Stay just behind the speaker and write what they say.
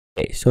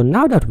Okay, so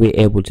now that we're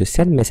able to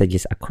send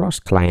messages across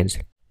clients,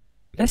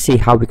 let's see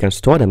how we can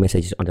store the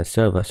messages on the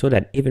server so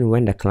that even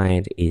when the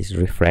client is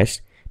refreshed,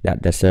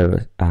 that the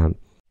server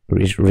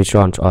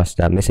returns us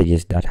the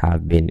messages that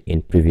have been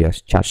in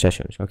previous chat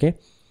sessions. Okay,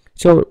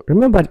 so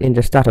remember in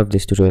the start of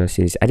this tutorial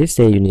series, I did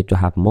say you need to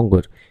have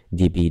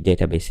MongoDB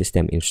database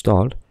system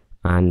installed,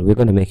 and we're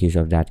going to make use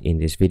of that in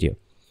this video.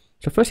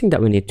 So first thing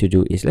that we need to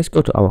do is let's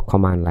go to our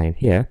command line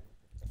here.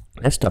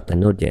 Let's stop the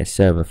Node.js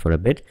server for a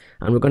bit,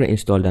 and we're going to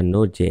install the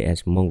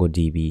Node.js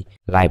MongoDB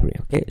library.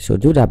 Okay, so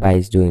do that by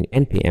doing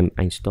npm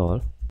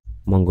install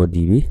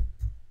MongoDB, and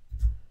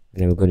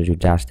then we're going to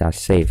do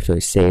 --save, so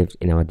it's saved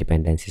in our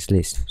dependencies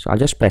list. So I'll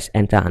just press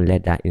enter and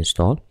let that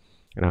install,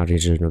 and I'll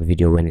resume the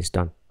video when it's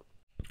done.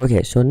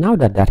 Okay, so now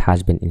that that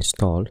has been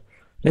installed,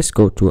 let's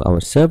go to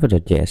our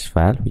server.js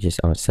file, which is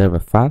our server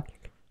file,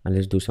 and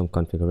let's do some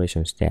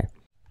configurations there.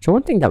 So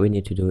one thing that we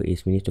need to do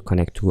is we need to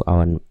connect to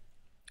our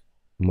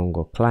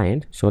Mongo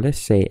client. So let's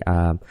say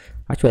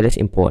actually let's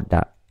import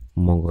that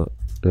Mongo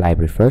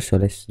library first. So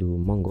let's do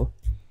Mongo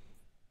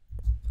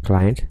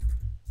client,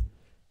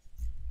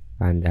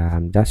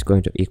 and that's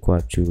going to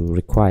equal to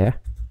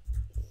require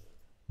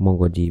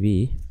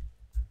MongoDB,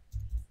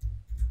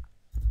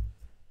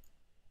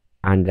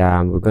 and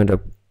we're going to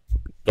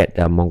get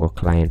the Mongo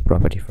client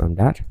property from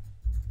that,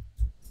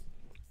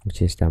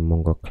 which is the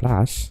Mongo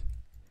class.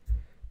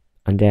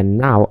 And then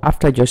now,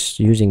 after just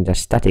using the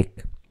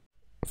static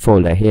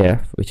folder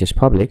here, which is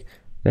public,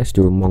 let's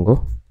do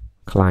Mongo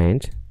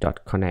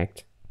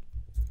client.connect,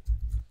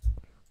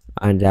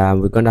 and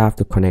we're going to have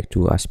to connect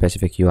to a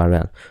specific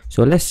URL.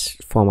 So let's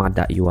format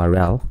that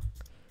URL,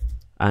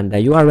 and the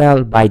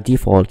URL by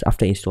default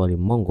after installing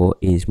Mongo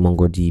is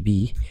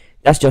MongoDB.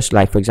 That's just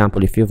like, for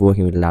example, if you're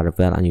working with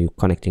Laravel and you're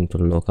connecting to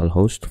the local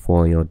host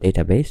for your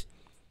database,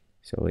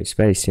 so it's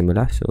very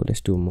similar. So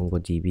let's do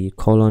MongoDB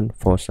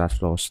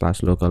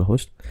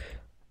 //localhost.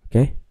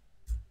 Okay,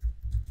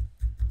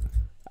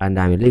 and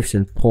it lives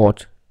in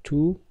port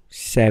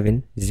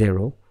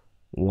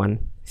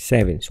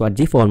 27017. So our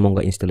default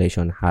Mongo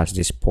installation has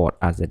this port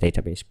as the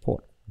database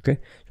port. Okay,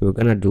 so we're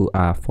gonna do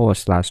a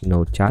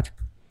 /nodechat,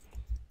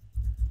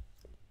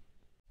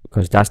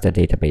 because that's the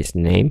database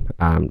name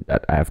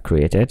that I have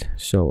created.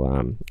 So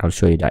I'll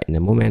show you that in a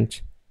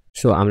moment.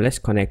 So let's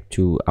connect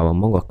to our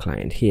Mongo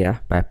client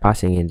here by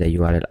passing in the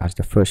URL as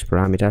the first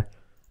parameter,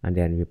 and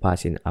then we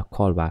pass in a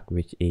callback,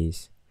 which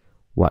is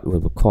what will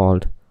be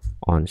called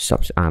on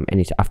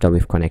after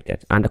we've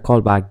connected, and the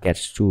callback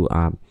gets two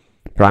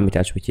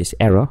parameters, which is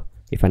error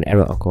if an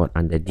error occurred,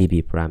 and the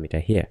DB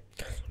parameter here.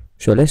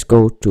 So let's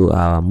go to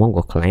our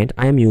Mongo client.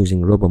 I am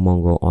using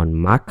RoboMongo on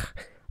Mac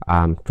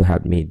to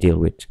help me deal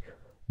with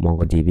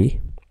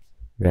MongoDB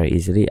very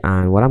easily,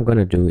 and what I'm going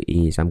to do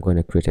is I'm going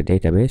to create a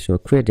database. So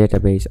create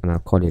database, and I'll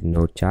call it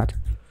NodeChat,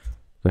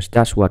 because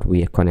that's what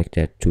we are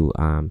connected to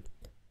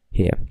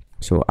here.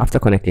 So after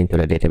connecting to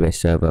the database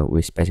server,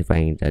 we're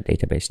specifying the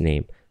database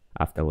name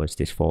afterwards,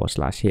 this /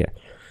 here.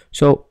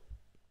 So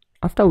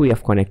after we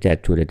have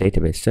connected to the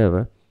database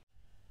server,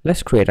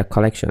 let's create a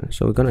collection.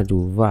 So we're going to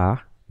do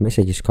var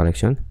messages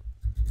collection.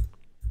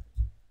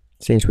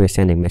 Since we're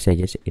sending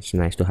messages, it's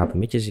nice to have a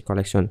messages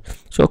collection.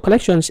 So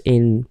collections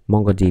in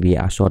MongoDB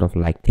are sort of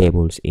like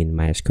tables in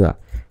MySQL.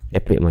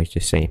 They're pretty much the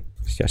same,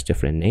 it's just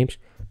different names.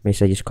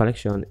 Messages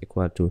collection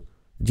equal to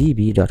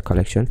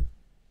db.collection.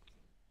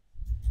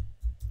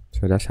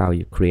 So that's how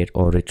you create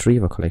or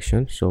retrieve a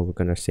collection. So we're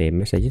gonna say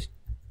messages,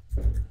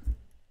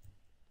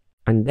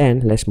 and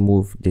then let's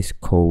move this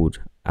code,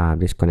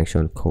 this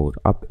connection code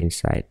up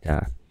inside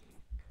the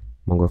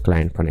Mongo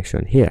client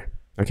connection here.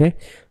 Okay,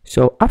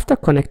 so after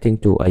connecting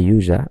to a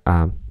user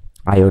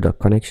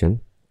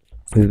io.connection,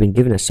 we've been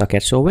given a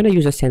socket. So when a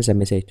user sends a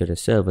message to the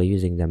server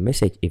using the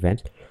message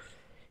event,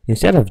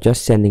 instead of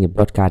just sending it,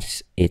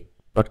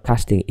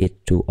 broadcasting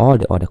it to all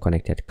the other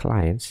connected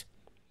clients,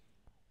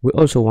 we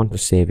also want to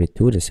save it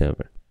to the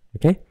server.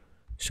 Okay,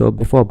 so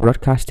before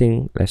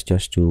broadcasting, let's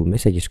just do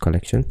messages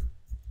collection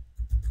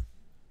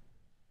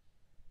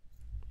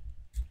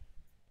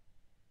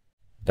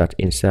dot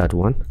insert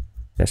one.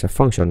 There's a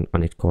function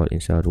on it called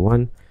insert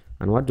one,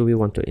 and what do we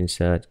want to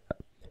insert?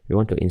 We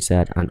want to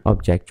insert an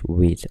object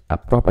with a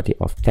property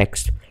of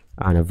text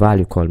and a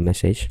value called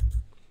message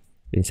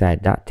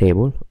inside that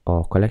table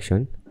or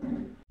collection,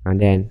 and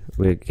then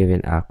we're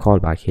given a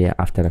callback here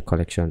after the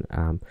collection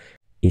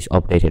is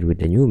updated with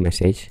the new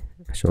message.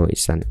 So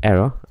it's an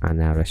error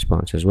and a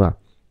response as well.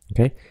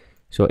 Okay,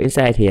 so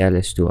inside here,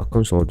 let's do a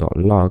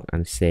console.log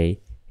and say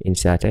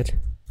inserted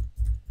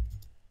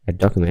a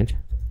document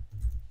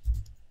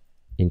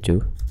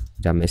into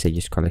the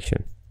messages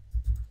collection.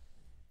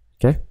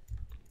 Okay,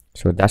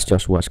 so that's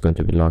just what's going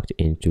to be logged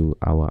into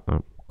our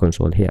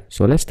console here.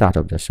 So let's start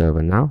up the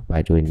server now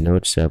by doing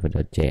node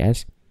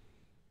server.js,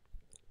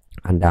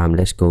 and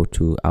let's go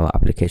to our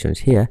applications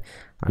here,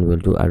 and we'll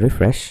do a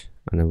refresh,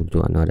 and then we'll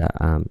do another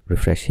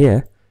refresh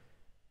here.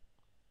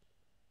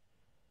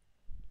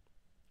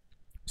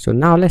 So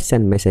now let's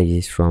send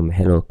messages from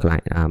hello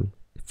client,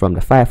 from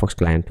the Firefox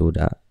client to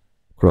the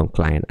Chrome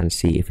client, and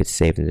see if it's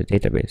saved in the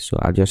database. So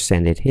I'll just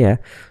send it here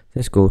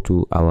let's go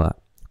to our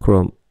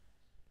Chrome,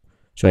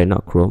 sorry,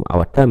 not Chrome,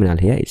 our terminal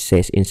here. It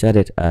says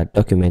inserted a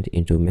document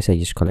into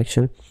messages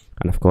collection,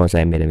 and of course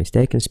I made a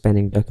mistake in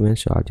spelling document,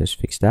 so I'll just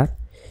fix that.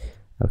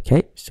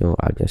 Okay, so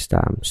I'll just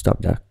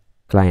stop the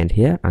client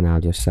here, and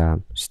I'll just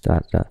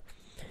start the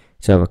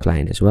server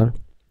client as well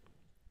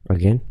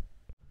again.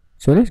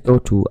 So let's go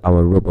to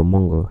our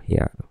RoboMongo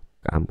here,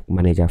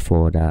 manager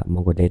for the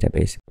Mongo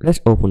database. Let's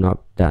open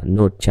up the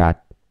NodeJs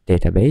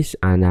database,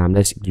 and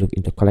let's look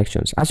into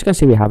collections. As you can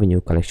see, we have a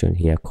new collection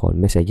here called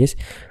messages.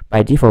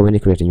 By default, when you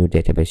create a new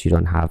database, you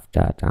don't have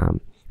that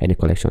any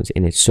collections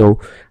in it.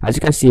 So as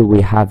you can see,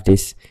 we have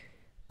this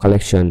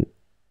collection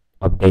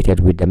updated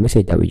with the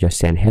message that we just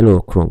sent,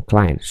 hello Chrome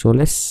client. So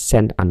let's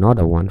send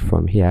another one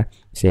from here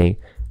saying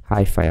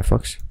hi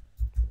Firefox,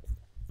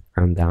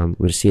 and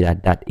we'll see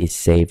that that is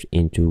saved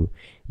into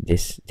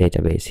this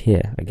database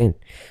here again.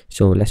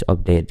 So let's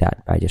update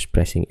that by just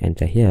pressing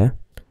enter here.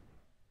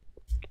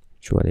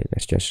 Surely,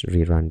 let's just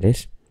rerun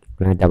this.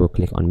 When I double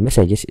click on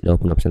messages, it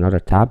opens up another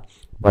tab,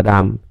 but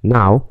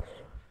now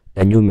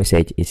the new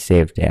message is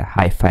saved there,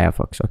 hi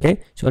Firefox.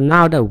 Okay, so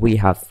now that we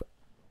have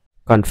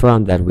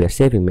confirmed that we are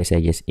saving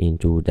messages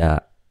into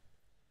the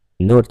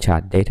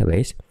NodeJs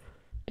database,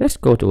 let's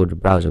go to the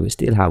browser. We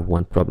still have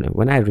one problem.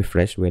 When I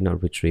refresh, we're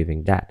not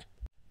retrieving that.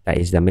 That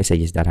is the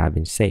messages that have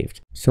been saved.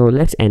 So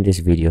let's end this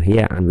video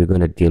here, and we're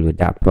going to deal with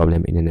that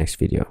problem in the next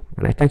video.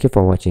 And I thank you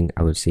for watching.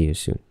 I will see you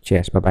soon.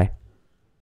 Cheers. Bye bye.